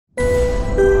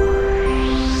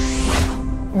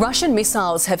Russian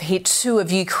missiles have hit two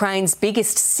of Ukraine's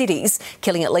biggest cities,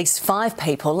 killing at least 5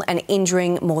 people and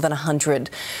injuring more than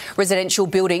 100. Residential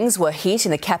buildings were hit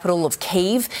in the capital of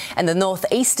Kyiv and the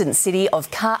northeastern city of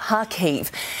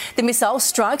Kharkiv. The missile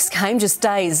strikes came just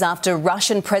days after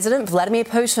Russian President Vladimir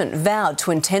Putin vowed to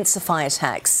intensify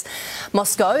attacks.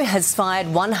 Moscow has fired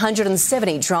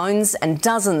 170 drones and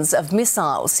dozens of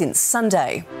missiles since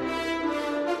Sunday.